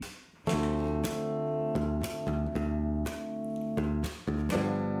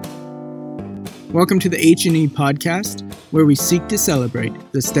Welcome to the H&E podcast, where we seek to celebrate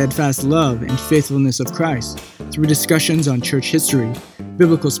the steadfast love and faithfulness of Christ through discussions on church history,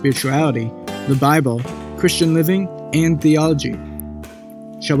 biblical spirituality, the Bible, Christian living, and theology.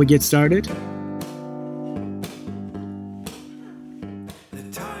 Shall we get started?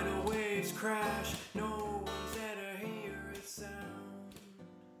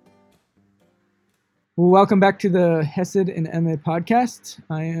 Welcome back to the Hesed and Emet podcast.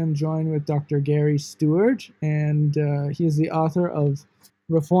 I am joined with Dr. Gary Stewart, and he is the author of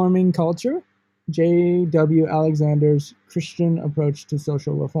Reforming Culture, J.W. Alexander's Christian Approach to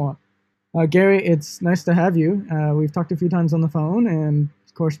Social Reform. Gary, it's nice to have you. We've talked a few times on the phone and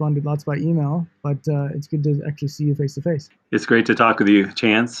corresponded lots by email, but it's good to actually see you face to face. It's great to talk with you,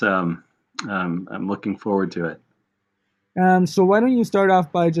 Chance. I'm looking forward to it. So why don't you start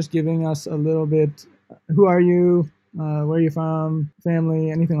off by just giving us a little bit, who are you, where are you from,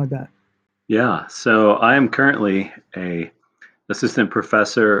 family, anything like that? Yeah, so I am currently a assistant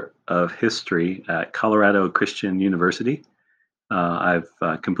professor of history at Colorado Christian University. I've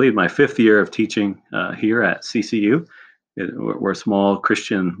completed my fifth year of teaching here at CCU. We're a small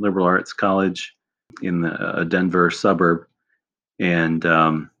Christian liberal arts college in a Denver suburb, and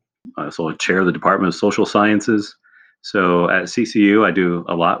I also chair the Department of Social Sciences. So at CCU, I do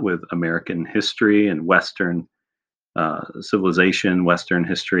a lot with American history and Western civilization, Western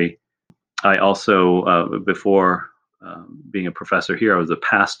history. I also, before being a professor here, I was a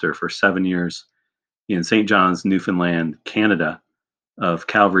pastor for 7 years in St. John's, Newfoundland, Canada, of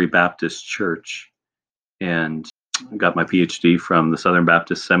Calvary Baptist Church, and got my PhD from the Southern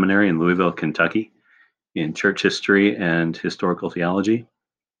Baptist Seminary in Louisville, Kentucky, in church history and historical theology.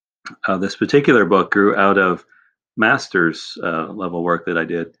 This particular book grew out of master's level work that I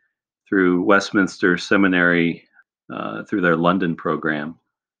did through Westminster Seminary through their London program,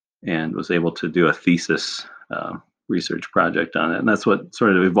 and was able to do a thesis research project on it. And that's what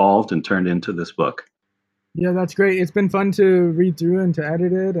sort of evolved and turned into this book. Yeah, that's great. It's been fun to read through and to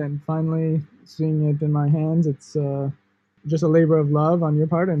edit it, and finally seeing it in my hands. It's just a labor of love on your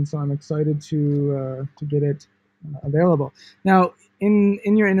part, and so I'm excited to get it available. Now,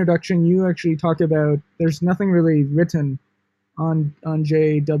 in your introduction, you actually talk about there's nothing really written on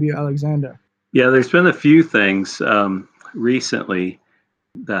J.W. Alexander. Yeah, there's been a few things recently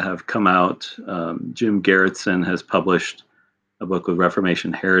that have come out. Jim Garretson has published a book with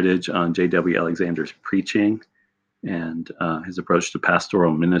Reformation Heritage on J.W. Alexander's preaching and his approach to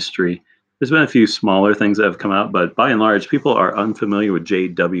pastoral ministry. There's been a few smaller things that have come out, but by and large, people are unfamiliar with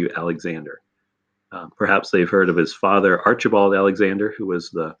J.W. Alexander. Perhaps they've heard of his father, Archibald Alexander, who was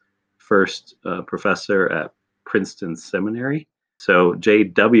the first professor at Princeton Seminary. So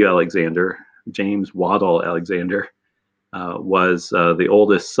J.W. Alexander, James Waddell Alexander, was the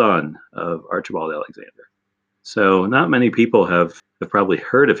oldest son of Archibald Alexander. So not many people have probably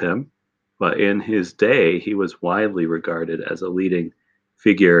heard of him, but in his day, he was widely regarded as a leading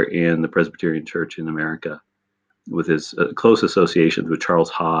figure in the Presbyterian Church in America, with his close associations with Charles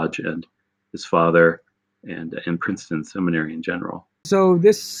Hodge and his father, and Princeton Seminary in general. So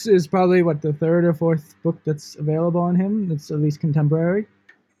this is probably, the third or fourth book that's available on him, that's at least contemporary?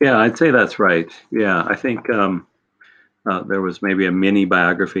 Yeah, I'd say that's right. Yeah, I think there was maybe a mini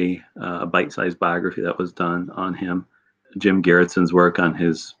biography, a bite-sized biography that was done on him. Jim Garretson's work on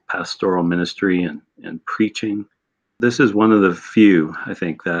his pastoral ministry and preaching. This is one of the few, I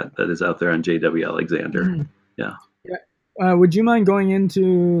think, that is out there on J.W. Alexander. Mm-hmm. Yeah. Would you mind going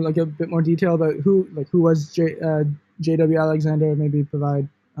into a bit more detail about who was J.W. Alexander? Maybe provide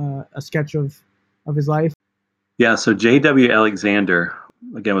a sketch of his life. Yeah. So J.W. Alexander,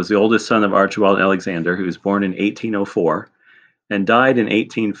 again, was the oldest son of Archibald Alexander, who was born in 1804 and died in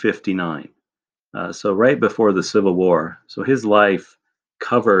 1859. So right before the Civil War. So his life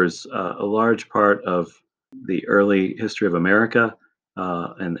covers a large part of the early history of America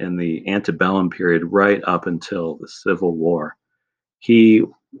and the antebellum period right up until the Civil War. He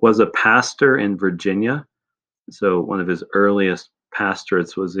was a pastor in Virginia. So one of his earliest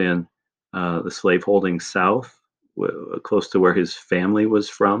pastorates was in the slaveholding South, close to where his family was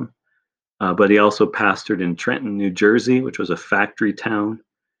from. But he also pastored in Trenton, New Jersey, which was a factory town,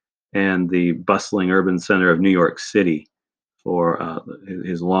 and the bustling urban center of New York City. For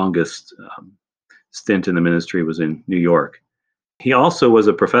his longest stint in the ministry was in New York. He also was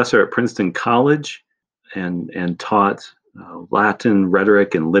a professor at Princeton College and taught Latin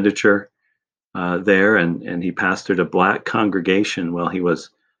rhetoric and literature there, and he pastored a Black congregation while he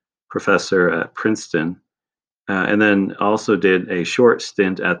was professor at Princeton, and then also did a short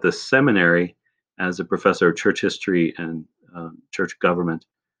stint at the seminary as a professor of church history and church government.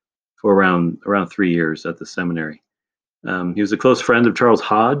 for around 3 years at the seminary. He was a close friend of Charles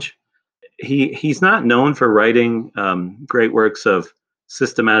Hodge. He's not known for writing great works of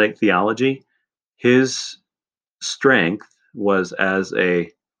systematic theology. His strength was as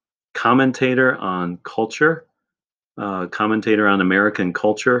a commentator on culture, commentator on American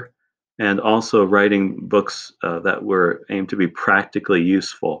culture, and also writing books that were aimed to be practically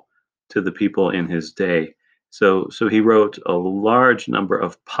useful to the people in his day. So he wrote a large number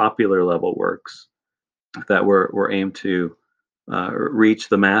of popular level works that were aimed to reach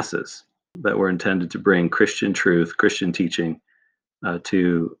the masses, that were intended to bring Christian truth, Christian teaching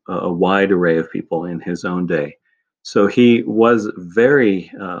to a wide array of people in his own day. So he was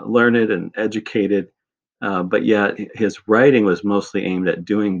very learned and educated, but yet his writing was mostly aimed at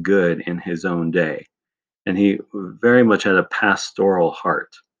doing good in his own day. And he very much had a pastoral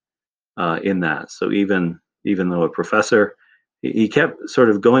heart in that. So even though a professor, he kept sort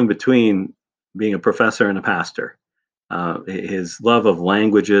of going between being a professor and a pastor. His love of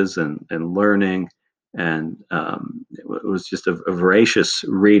languages and learning, and was just a voracious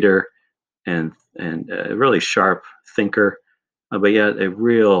reader and a really sharp thinker, but yet a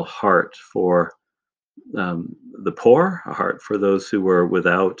real heart for the poor, a heart for those who were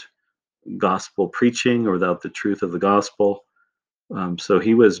without gospel preaching or without the truth of the gospel. So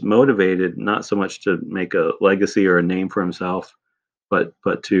he was motivated not so much to make a legacy or a name for himself, but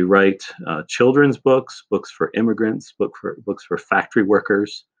to write children's books, books for immigrants, books for factory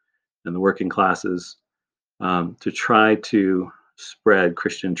workers and the working classes, to try to spread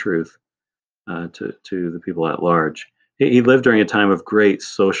Christian truth to the people at large. He lived during a time of great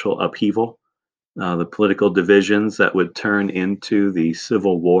social upheaval, the political divisions that would turn into the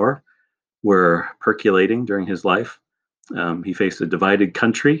Civil War were percolating during his life. He faced a divided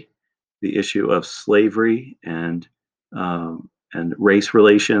country, the issue of slavery and race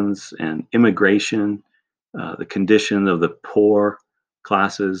relations and immigration, the condition of the poor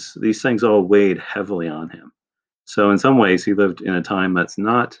classes. These things all weighed heavily on him. So in some ways, he lived in a time that's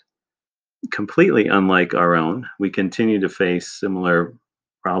not completely unlike our own. We continue to face similar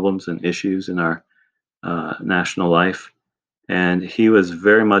problems and issues in our national life. And he was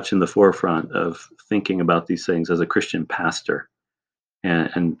very much in the forefront of thinking about these things as a Christian pastor,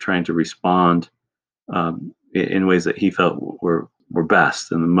 and trying to respond in ways that he felt were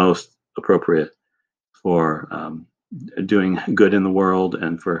best and the most appropriate for doing good in the world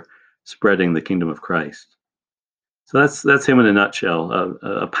and for spreading the kingdom of Christ. So that's him in a nutshell.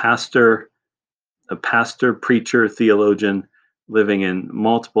 A pastor, preacher, theologian, living in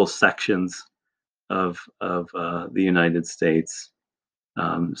multiple sections of the United States,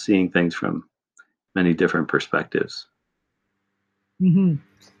 seeing things from many different perspectives. Hmm.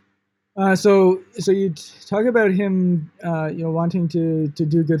 So you talk about him, wanting to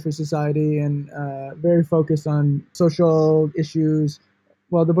do good for society and very focused on social issues.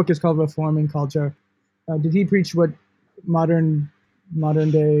 Well, the book is called Reforming Culture. Did he preach what modern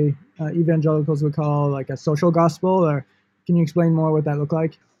day evangelicals would call like a social gospel, or can you explain more what that looked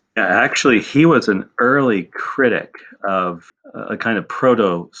like? Yeah, actually, he was an early critic of a kind of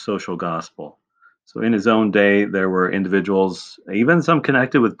proto social gospel. So, in his own day, there were individuals, even some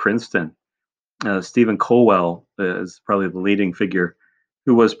connected with Princeton. Stephen Colwell is probably the leading figure,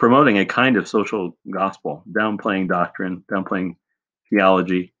 who was promoting a kind of social gospel, downplaying doctrine, downplaying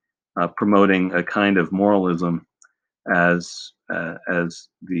theology, promoting a kind of moralism as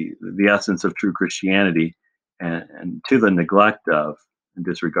the essence of true Christianity, and to the neglect of and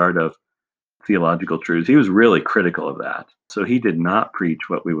disregard of theological truths. He was really critical of that. So he did not preach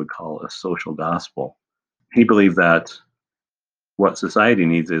what we would call a social gospel. He believed that what society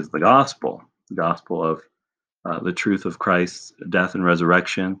needs is the gospel of the truth of Christ's death and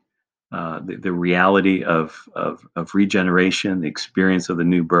resurrection, the reality of regeneration, the experience of the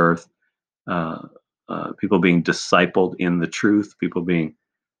new birth, uh, people being discipled in the truth, people being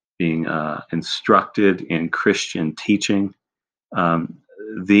instructed in Christian teaching. Um,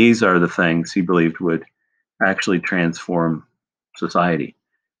 these are the things he believed would actually transform society.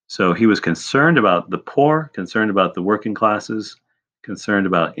 So he was concerned about the poor, concerned about the working classes, concerned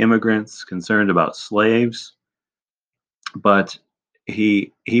about immigrants, concerned about slaves, but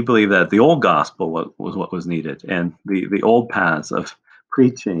he believed that the old gospel was what was needed, and the old paths of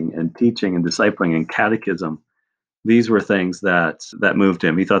preaching and teaching and discipling and catechism. These were things that moved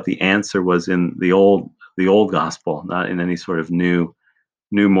him. He thought the answer was in the old gospel, not in any sort of new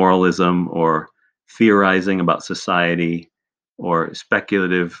moralism or theorizing about society or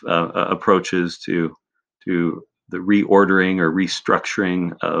speculative approaches to the reordering or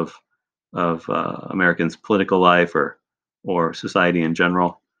restructuring of Americans' political life or society in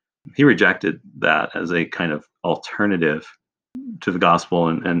general. He rejected that as a kind of alternative to the gospel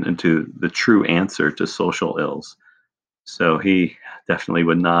and to the true answer to social ills. So he definitely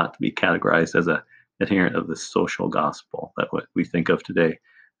would not be categorized as a adherent of the social gospel that what we think of today,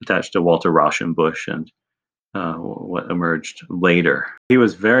 attached to Walter Rauschenbusch and what emerged later. He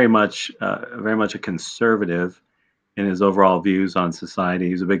was very much a conservative in his overall views on society.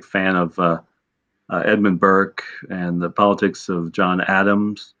 He's a big fan of Edmund Burke and the politics of John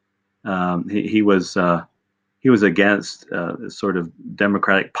Adams. He was against sort of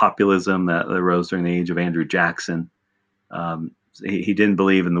democratic populism that arose during the age of Andrew Jackson. He didn't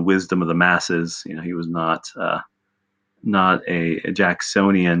believe in the wisdom of the masses. You know, he was not a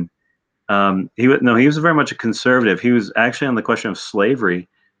Jacksonian. He was very much a conservative. He was actually on the question of slavery,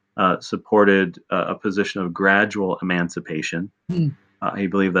 supported a position of gradual emancipation. Hmm. He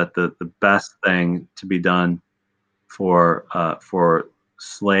believed that the best thing to be done for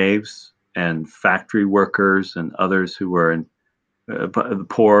slaves and factory workers and others who were in the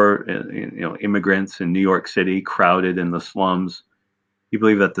poor, immigrants in New York City, crowded in the slums. He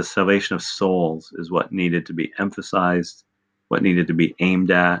believed that the salvation of souls is what needed to be emphasized, what needed to be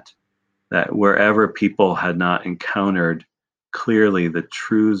aimed at. That wherever people had not encountered clearly the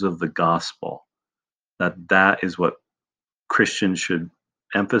truths of the gospel, that is what Christians should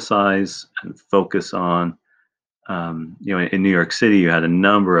emphasize and focus on. In New York City, you had a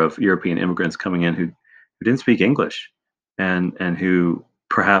number of European immigrants coming in who didn't speak English, and who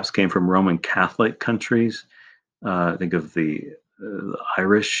perhaps came from Roman Catholic countries. Think of the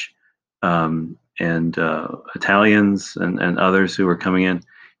Irish and Italians and others who were coming in.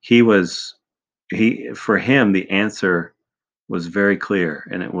 He was for him the answer was very clear,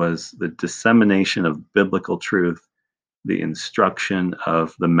 and it was the dissemination of biblical truth, the instruction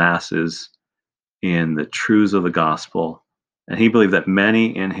of the masses in the truths of the gospel. And he believed that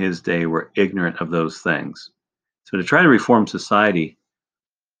many in his day were ignorant of those things. So to try to reform society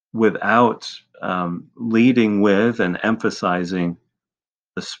without leading with and emphasizing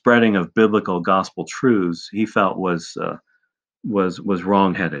the spreading of biblical gospel truths, he felt was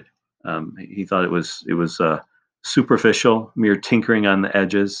wrongheaded. He thought it was superficial, mere tinkering on the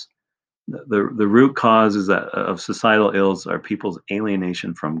edges. The root cause is that of societal ills are people's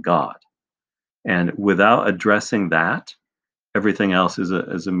alienation from God, and without addressing that, everything else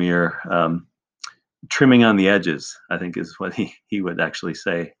is a mere trimming on the edges. I think is what he would actually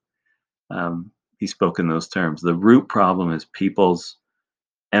say. He spoke in those terms. The root problem is people's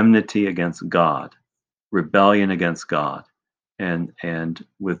enmity against God, rebellion against God, and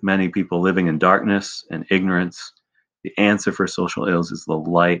with many people living in darkness and ignorance, the answer for social ills is the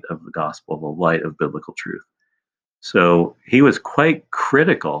light of the gospel, the light of biblical truth. So he was quite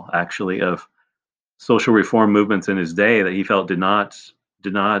critical, actually, of social reform movements in his day that he felt did not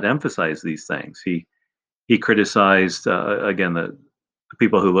emphasize these things. He criticized again the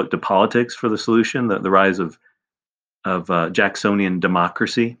people who looked to politics for the solution, the rise of Jacksonian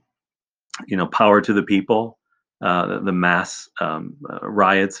democracy, power to the people, the mass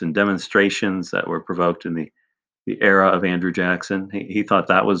riots and demonstrations that were provoked in the era of Andrew Jackson. He thought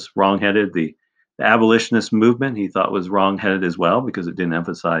that was wrongheaded. The abolitionist movement he thought was wrongheaded as well because it didn't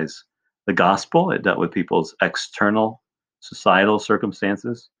emphasize the gospel. It dealt with people's external societal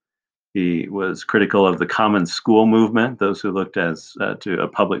circumstances. He was critical of the common school movement, those who looked to a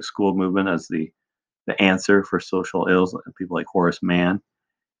public school movement as the answer for social ills, people like Horace Mann.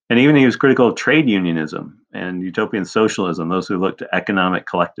 And even he was critical of trade unionism and utopian socialism, those who looked to economic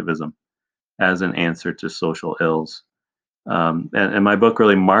collectivism as an answer to social ills. And my book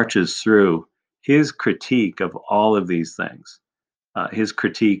really marches through his critique of all of these things, his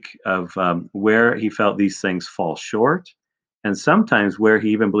critique of where he felt these things fall short, and sometimes where he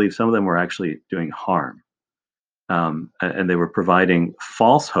even believed some of them were actually doing harm. And they were providing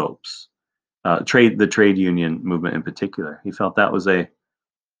false hopes. The trade union movement in particular, he felt that was a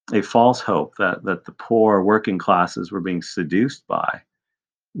false hope that the poor working classes were being seduced by,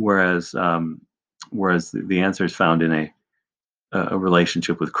 whereas the answer is found in a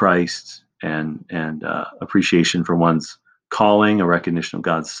relationship with Christ and appreciation for one's calling, a recognition of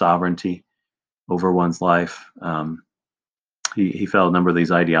God's sovereignty over one's life. He felt a number of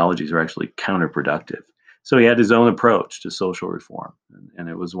these ideologies are actually counterproductive. So he had his own approach to social reform, and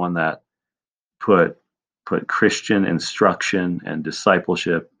it was one that put Christian instruction and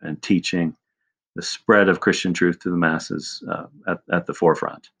discipleship and teaching, the spread of Christian truth to the masses at the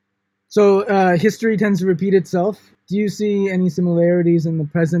forefront. So history tends to repeat itself. Do you see any similarities in the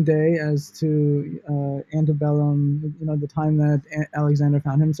present day as to antebellum, the time that Alexander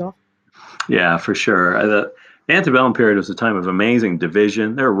found himself? Yeah, for sure. The antebellum period was a time of amazing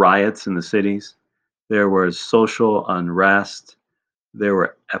division. There were riots in the cities. There was social unrest. There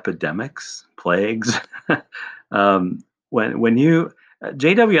were epidemics, plagues. When you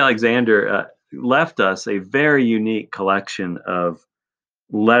J.W. Alexander left us a very unique collection of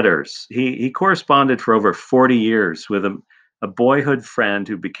letters. He corresponded for over 40 years with a boyhood friend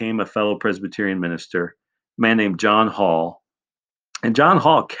who became a fellow Presbyterian minister, a man named John Hall. And John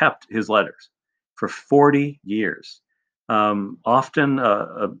Hall kept his letters for 40 years, often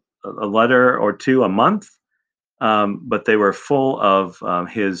a letter or two a month, but they were full of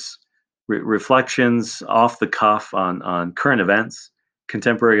his reflections off the cuff on current events,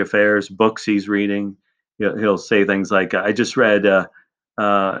 contemporary affairs, books he's reading. He'll say things like, "I just read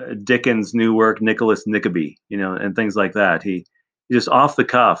Dickens' new work, Nicholas Nickleby," and things like that. He just off the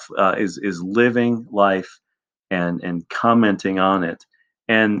cuff is living life and commenting on it.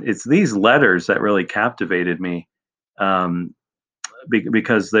 And it's these letters that really captivated me, um,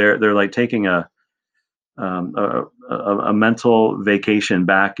 because they're like taking um, a, a mental vacation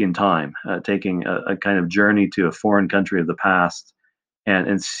back in time, taking a kind of journey to a foreign country of the past,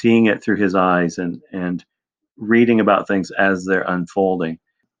 and seeing it through his eyes, and reading about things as they're unfolding.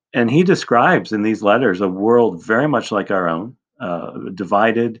 And he describes in these letters a world very much like our own,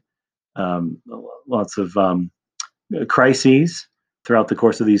 divided, um, lots of crises throughout the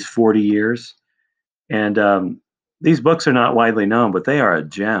course of these 40 years. And these books are not widely known, but they are a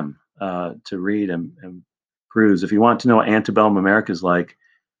gem to read and peruse. If you want to know what antebellum America is like,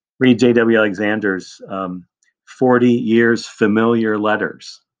 read J.W. Alexander's 40 Years Familiar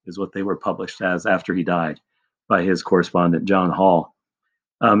Letters, is what they were published as after he died by his correspondent, John Hall.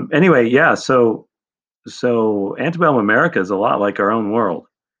 Anyway, yeah, so antebellum America is a lot like our own world.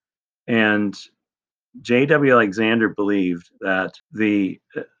 And J.W. Alexander believed that the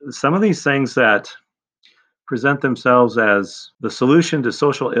some of these things that present themselves as the solution to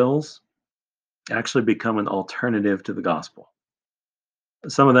social ills actually become an alternative to the gospel.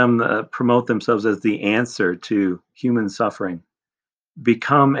 Some of them promote themselves as the answer to human suffering,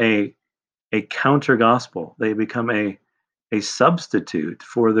 become a counter gospel. They become a substitute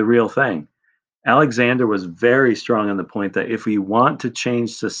for the real thing. Alexander was very strong on the point that if we want to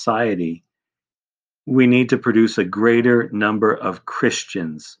change society, we need to produce a greater number of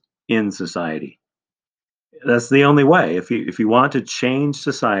Christians in society. That's the only way. If you want to change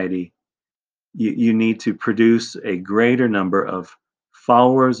society, you need to produce a greater number of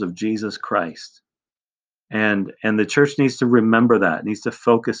followers of Jesus Christ. And the church needs to remember that, needs to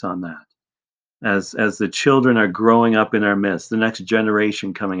focus on that. As the children are growing up in our midst, the next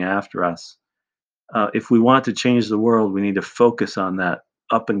generation coming after us. If we want to change the world, we need to focus on that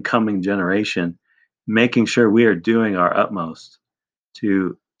up and coming generation, making sure we are doing our utmost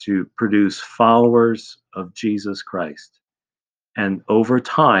to produce followers of Jesus Christ. And over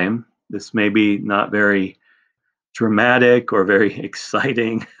time, this may be not very dramatic or very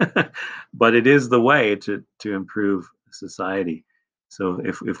exciting, but it is the way to improve society. So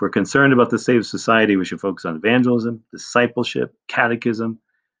if we're concerned about the state of society, we should focus on evangelism, discipleship, catechism,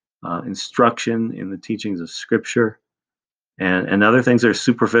 instruction in the teachings of Scripture, and other things that are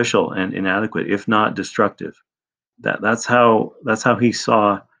superficial and inadequate, if not destructive. That's how he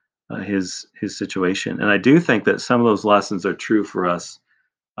saw his situation, and I do think that some of those lessons are true for us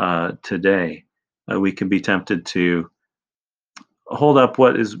today. We can be tempted to hold up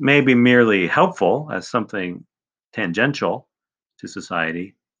what is maybe merely helpful as something tangential to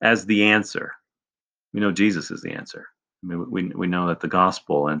society as the answer. We know Jesus is the answer. I mean, we know that the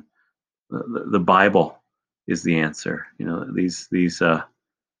gospel and the Bible is the answer. These things are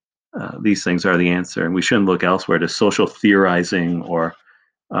the answer, and we shouldn't look elsewhere to social theorizing or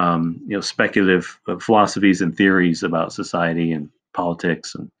speculative philosophies and theories about society and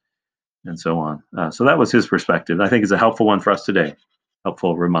politics and so on. So that was his perspective. I think it's a helpful one for us today.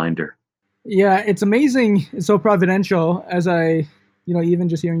 Helpful reminder. Yeah, it's amazing. It's so providential as even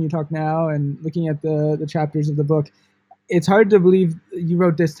just hearing you talk now and looking at the chapters of the book, it's hard to believe you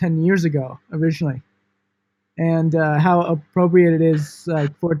wrote this 10 years ago originally, and how appropriate it is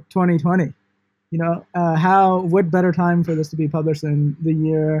like for 2020. What better time for this to be published than the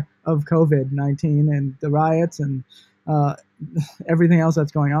year of COVID-19 and the riots and uh, everything else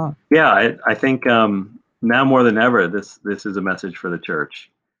that's going on? Yeah, I think now more than ever, this is a message for the church.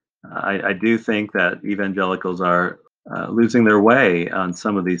 I do think that evangelicals are losing their way on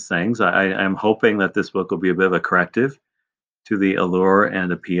some of these things. I'm hoping that this book will be a bit of a corrective to the allure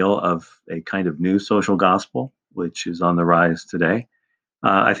and appeal of a kind of new social gospel, which is on the rise today.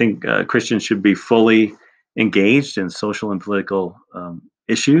 I think Christians should be fully engaged in social and political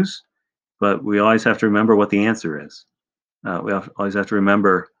issues, but we always have to remember what the answer is. Always have to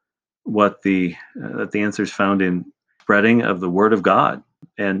remember what the answer is found in spreading of the word of God.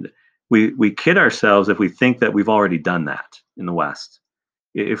 And we kid ourselves if we think that we've already done that in the West.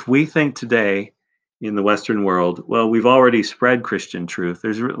 If we think today in the Western world, well, we've already spread Christian truth.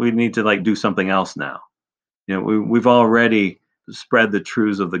 We need to like do something else now. We've already spread the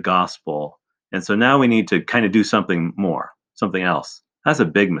truths of the gospel, and so now we need to kind of do something more, something else. That's a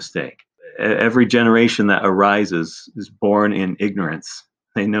big mistake. Every generation that arises is born in ignorance.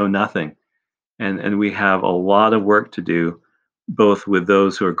 They know nothing, and we have a lot of work to do, both with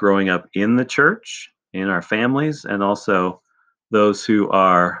those who are growing up in the church, in our families, and also those who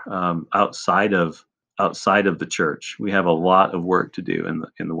are outside of the church. We have a lot of work to do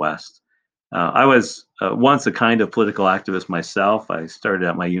in the West. I was once a kind of political activist myself. I started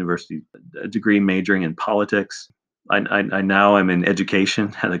at my university degree majoring in politics. I now am in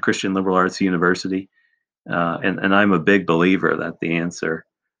education at a Christian liberal arts university, and I'm a big believer that the answer,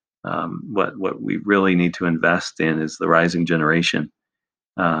 what we really need to invest in, is the rising generation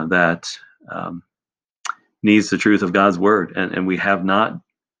that um, needs the truth of God's word, and we have not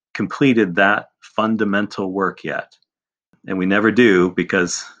completed that fundamental work yet, and we never do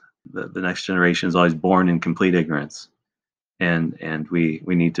because the next generation is always born in complete ignorance, and we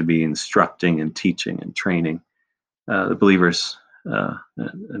need to be instructing and teaching and training the believers,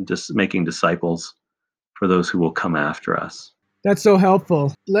 and just making disciples for those who will come after us. That's so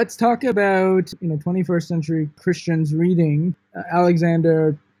helpful. Let's talk about 21st century Christians reading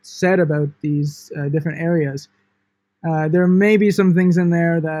Alexander said about these different areas. There may be some things in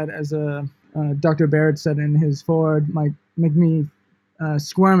there that, as Dr. Barrett said in his foreword, might make me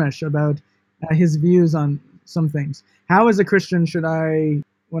squirmish about his views on some things. How, as a Christian, should I,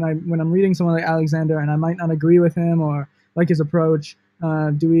 when I'm reading someone like Alexander and I might not agree with him or like his approach,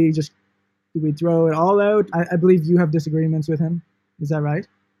 do we throw it all out? I believe you have disagreements with him. Is that right?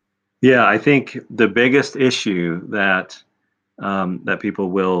 Yeah, I think the biggest issue that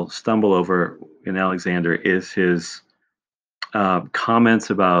people will stumble over in Alexander is his comments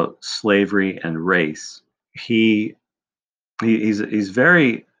about slavery and race. He, he's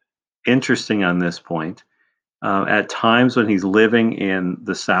very interesting on this point. At times when he's living in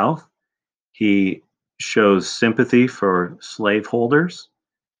the South, he shows sympathy for slaveholders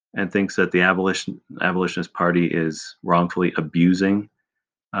and thinks that the abolitionist party is wrongfully abusing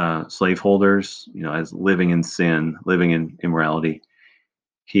slaveholders, as living in sin, living in immorality.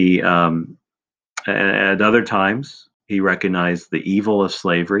 He At other times he recognized the evil of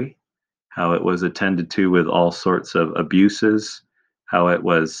slavery, how it was attended to with all sorts of abuses, how it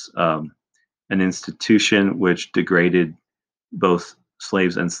was an institution which degraded both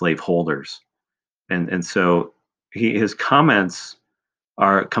slaves and slaveholders, and so his comments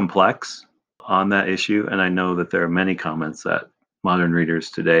are complex on that issue, and I know that there are many comments that modern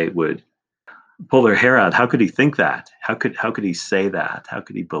readers today would pull their hair out. How could he think that? How could he say that? How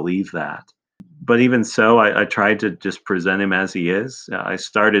could he believe that? But even so, I tried to just present him as he is. I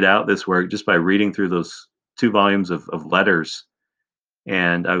started out this work just by reading through those 2 volumes of letters,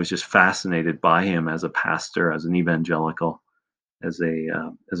 and I was just fascinated by him as a pastor, as an evangelical, as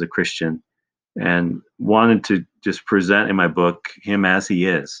a Christian, and wanted to just present in my book him as he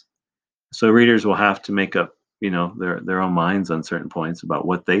is. So readers will have to make up, their own minds on certain points about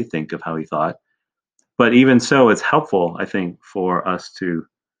what they think of how he thought. But even so, it's helpful, I think, for us to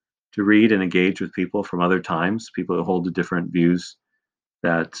read and engage with people from other times, people who hold to different views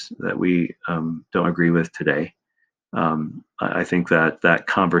that we don't agree with today. I think that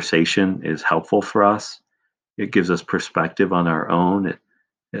conversation is helpful for us. It gives us perspective on our own.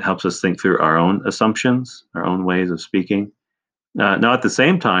 It helps us think through our own assumptions, our own ways of speaking. Now, at the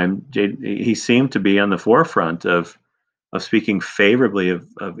same time, he seemed to be on the forefront of speaking favorably of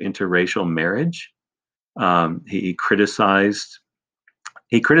interracial marriage. He criticized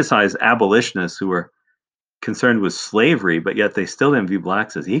abolitionists who were concerned with slavery, but yet they still didn't view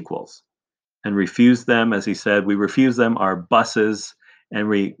blacks as equals, and refused them, as he said, we refuse them our buses, and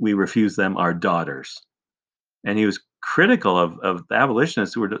we refuse them our daughters. And he was critical of the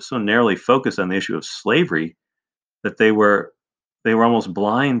abolitionists who were so narrowly focused on the issue of slavery that they were almost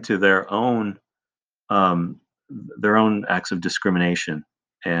blind to um, their own acts of discrimination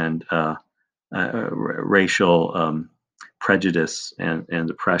and racial prejudice and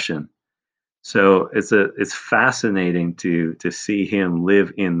oppression. So it's fascinating to see him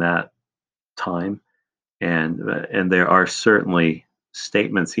live in that time, and there are certainly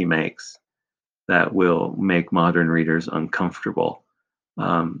statements he makes that will make modern readers uncomfortable.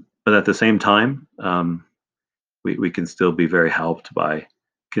 But at the same time, we can still be very helped by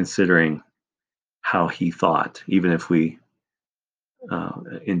considering how he thought, even if we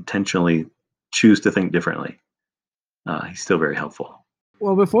intentionally choose to think differently. He's still very helpful.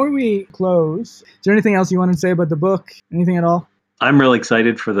 Well, before we close, is there anything else you want to say about the book? Anything at all? I'm really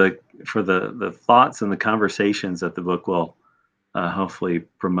excited for the thoughts and the conversations that the book will hopefully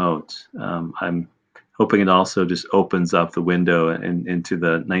promote. I'm hoping it also just opens up the window into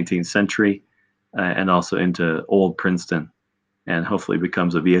the 19th century and also into old Princeton, and hopefully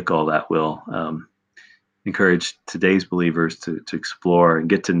becomes a vehicle that will encourage today's believers to explore and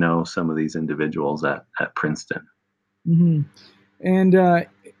get to know some of these individuals at Princeton. Mm-hmm. And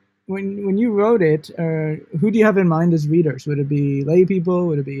when you wrote it, who do you have in mind as readers? Would it be lay people?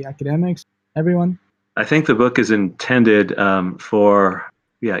 Would it be academics? Everyone? I think the book is intended for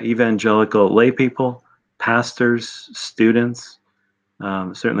evangelical lay people, pastors, students.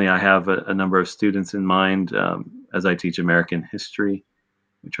 Certainly, I have a number of students in mind as I teach American history.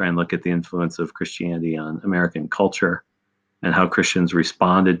 We try and look at the influence of Christianity on American culture and how Christians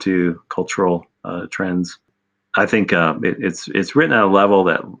responded to cultural trends. I think it's written at a level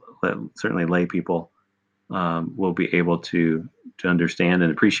that certainly lay people will be able to understand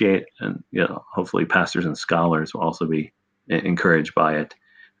and appreciate, and hopefully pastors and scholars will also be encouraged by it.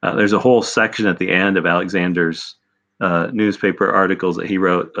 There's a whole section at the end of Alexander's newspaper articles that he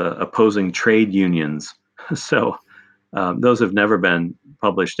wrote opposing trade unions. So those have never been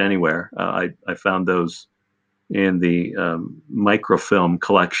published anywhere. I found those in the microfilm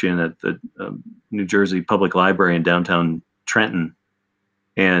collection at the New Jersey Public Library in downtown Trenton.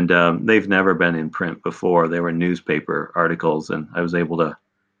 And they've never been in print before. They were newspaper articles, and I was able to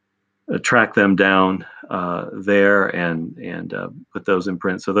track them down there and put those in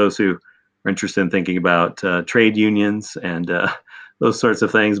print. So those who are interested in thinking about trade unions and those sorts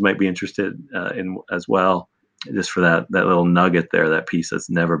of things might be interested in as well, just for that little nugget there, that piece that's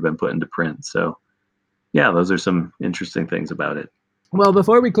never been put into print. So yeah, those are some interesting things about it. Well,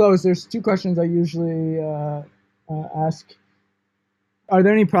 before we close, there's two questions I usually ask. Are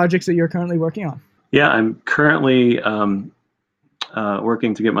there any projects that you're currently working on? Yeah, I'm currently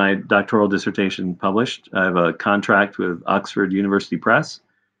working to get my doctoral dissertation published. I have a contract with Oxford University Press,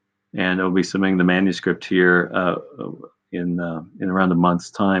 and I'll be submitting the manuscript here in around a month's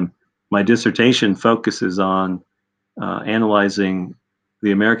time. My dissertation focuses on analyzing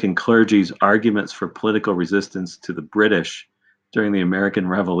the American clergy's arguments for political resistance to the British during the American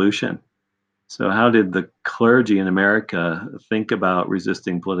Revolution. So, how did the clergy in America think about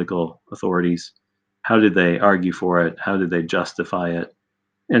resisting political authorities? How did they argue for it? How did they justify it?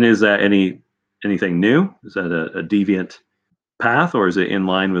 And is that anything new? Is that a deviant path, or is it in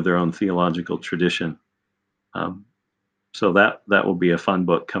line with their own theological tradition? So that will be a fun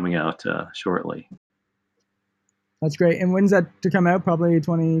book coming out shortly. That's great. And when's that to come out? Probably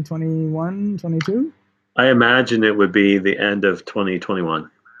 2021, 22? I imagine it would be the end of 2021.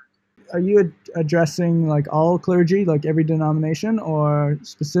 Are you addressing like all clergy, like every denomination, or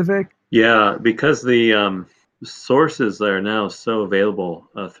specific? Yeah, because the sources that are now so available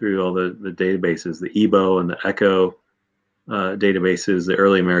through all the databases, the EBO and the ECHO databases, the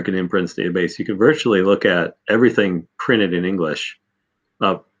early American imprints database, you can virtually look at everything printed in English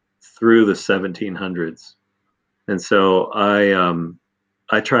up through the 1700s. And so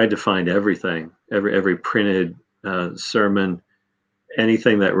I tried to find everything, every printed sermon,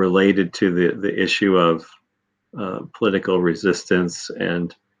 anything that related to the issue of political resistance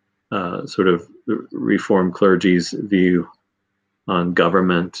and sort of Reformed clergy's view on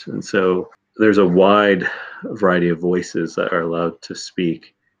government. And so there's a wide variety of voices that are allowed to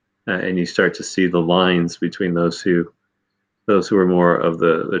speak, and you start to see the lines between those who are more of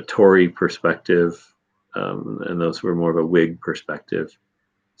the Tory perspective and those who are more of a Whig perspective.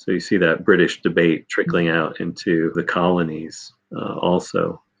 So you see that British debate trickling out into the colonies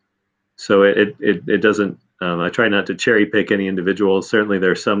also. So it doesn't. I try not to cherry pick any individuals. Certainly, there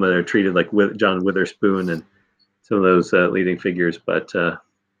are some that are treated like John Witherspoon and some of those leading figures, but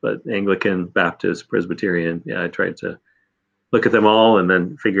Anglican, Baptist, Presbyterian, yeah, I tried to look at them all and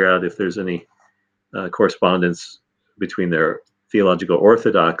then figure out if there's any correspondence between their theological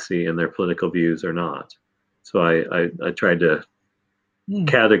orthodoxy and their political views or not. So I tried to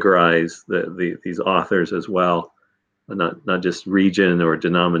categorize these authors as well, not just region or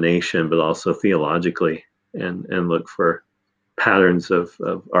denomination, but also theologically, and look for patterns of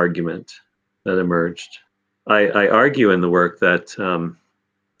argument that emerged. I argue in the work that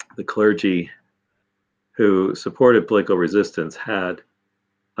the clergy who supported political resistance had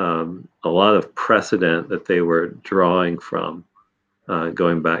a lot of precedent that they were drawing from,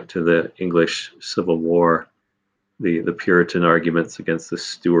 going back to the English Civil War, the Puritan arguments against the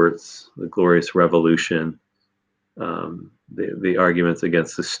Stuarts, the Glorious Revolution, the arguments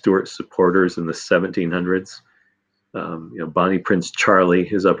against the Stuart supporters in the 1700s. Bonnie Prince Charlie,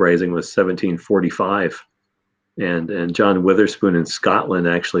 his uprising was 1745, and John Witherspoon in Scotland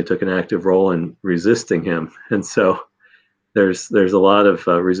actually took an active role in resisting him. And so there's a lot of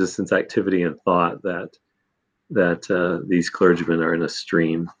resistance activity and thought that these clergymen are in a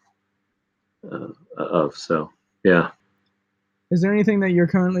stream of. So yeah. Is there anything that you're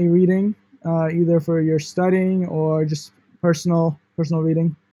currently reading, either for your studying or just personal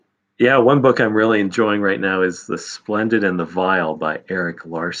reading? Yeah, one book I'm really enjoying right now is The Splendid and the Vile by Erik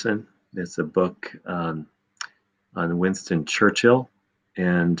Larson. It's a book on Winston Churchill,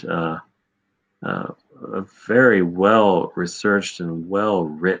 and a very well researched and well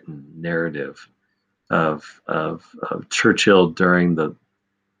written narrative of Churchill during the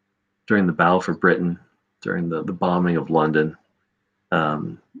battle for Britain, during the bombing of London.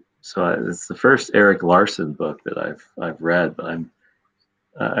 So it's the first Erik Larson book that I've read, but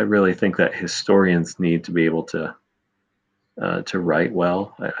I really think that historians need to be able to write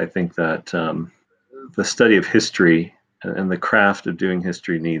well. I think that the study of history and the craft of doing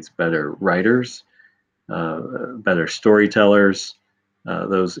history needs better writers, better storytellers,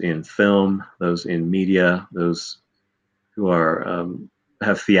 those in film, those in media, those who are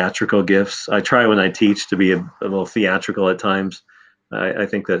have theatrical gifts. I try when I teach to be a little theatrical at times. I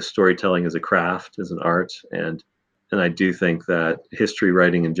think that storytelling is a craft, is an art, and I do think that history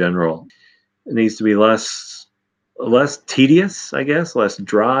writing in general needs to be less tedious, I guess, less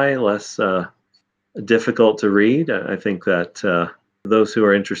dry, less difficult to read. I think that those who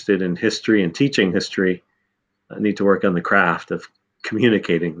are interested in history and teaching history need to work on the craft of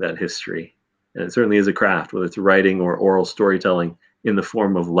communicating that history. And it certainly is a craft, whether it's writing or oral storytelling in the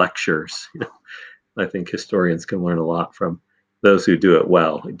form of lectures. I think historians can learn a lot from those who do it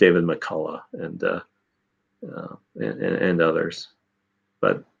well, like David McCullough and others.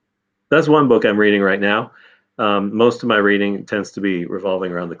 But that's one book I'm reading right now. Most of my reading tends to be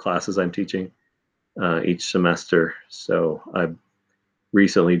revolving around the classes I'm teaching each semester. So I've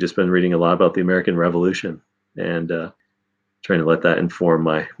recently just been reading a lot about the American Revolution and trying to let that inform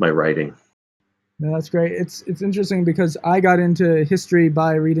my writing. No, that's great. It's interesting because I got into history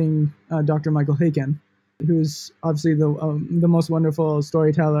by reading Dr. Michael Haykin, who's obviously the most wonderful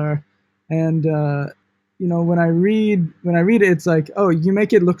storyteller. And when I read it, it's like, oh, you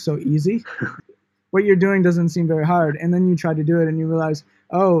make it look so easy. What you're doing doesn't seem very hard, and then you try to do it, and you realize,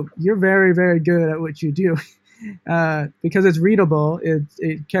 oh, you're very, very good at what you do, because it's readable.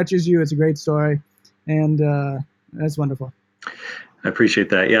 It catches you. It's a great story, and that's wonderful. I appreciate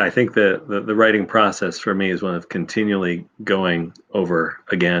that. Yeah, I think the writing process for me is one of continually going over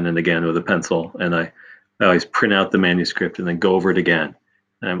again and again with a pencil, and I always print out the manuscript and then go over it again.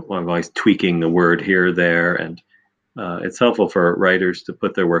 I'm always tweaking the word here or there, and it's helpful for writers to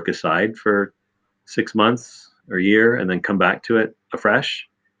put their work aside for 6 months or a year and then come back to it afresh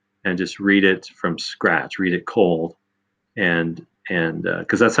and just read it from scratch, read it cold, and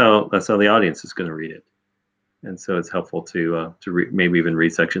because that's how the audience is going to read it. And so it's helpful to maybe even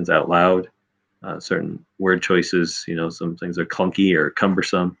read sections out loud. Certain word choices, some things are clunky or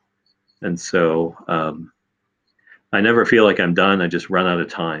cumbersome, and so I never feel like I'm done. I just run out of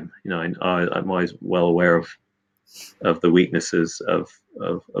time. I'm always well aware of the weaknesses of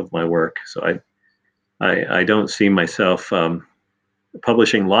my work. So I don't see myself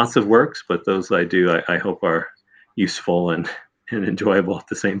publishing lots of works, but those I do, I hope are useful and enjoyable at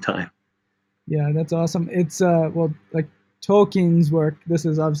the same time. Yeah, that's awesome. It's like Tolkien's work. This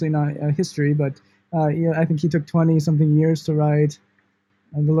is obviously not history, but I think he took 20-something years to write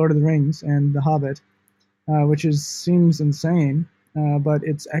The Lord of the Rings and The Hobbit, which seems insane, but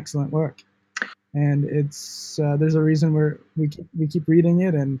it's excellent work. And it's there's a reason we keep reading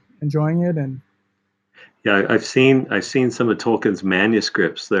it and enjoying it. And yeah, I've seen some of Tolkien's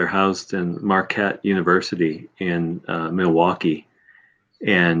manuscripts. They're housed in Marquette University in Milwaukee,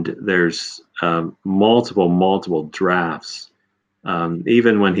 and there's multiple drafts.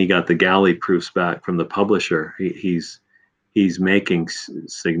 Even when he got the galley proofs back from the publisher, he's making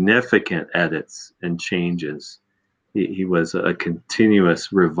significant edits and changes. He was a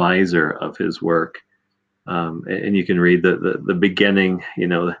continuous reviser of his work, and you can read the beginning.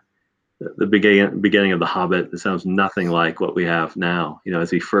 The beginning of The Hobbit. It sounds nothing like what we have now. As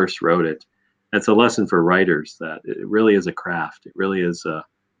he first wrote it. It's a lesson for writers that it really is a craft. It really is a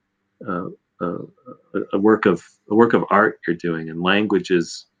work of art you're doing, and language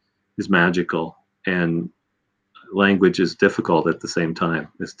is magical, and language is difficult at the same time.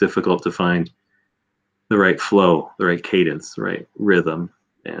 It's difficult to find the right flow, the right cadence, the right rhythm.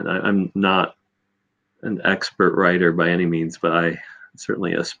 And I'm not an expert writer by any means, but I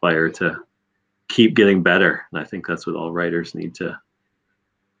certainly aspire to keep getting better. And I think that's what all writers need to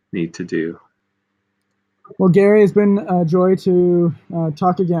do. Well, Gary, it's been a joy to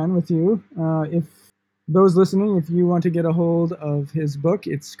talk again with you. If those listening, if you want to get a hold of his book,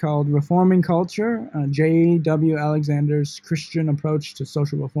 it's called Reforming Culture, J.W. Alexander's Christian Approach to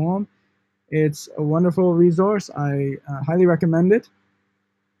Social Reform. It's a wonderful resource. I highly recommend it.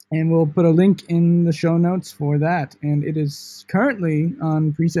 And we'll put a link in the show notes for that. And it is currently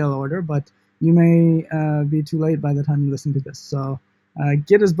on pre-sale order, but you may be too late by the time you listen to this. So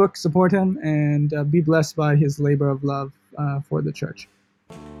get his book, support him, and be blessed by his labor of love for the church.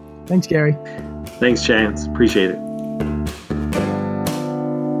 Thanks, Gary. Thanks, Chance. Appreciate it.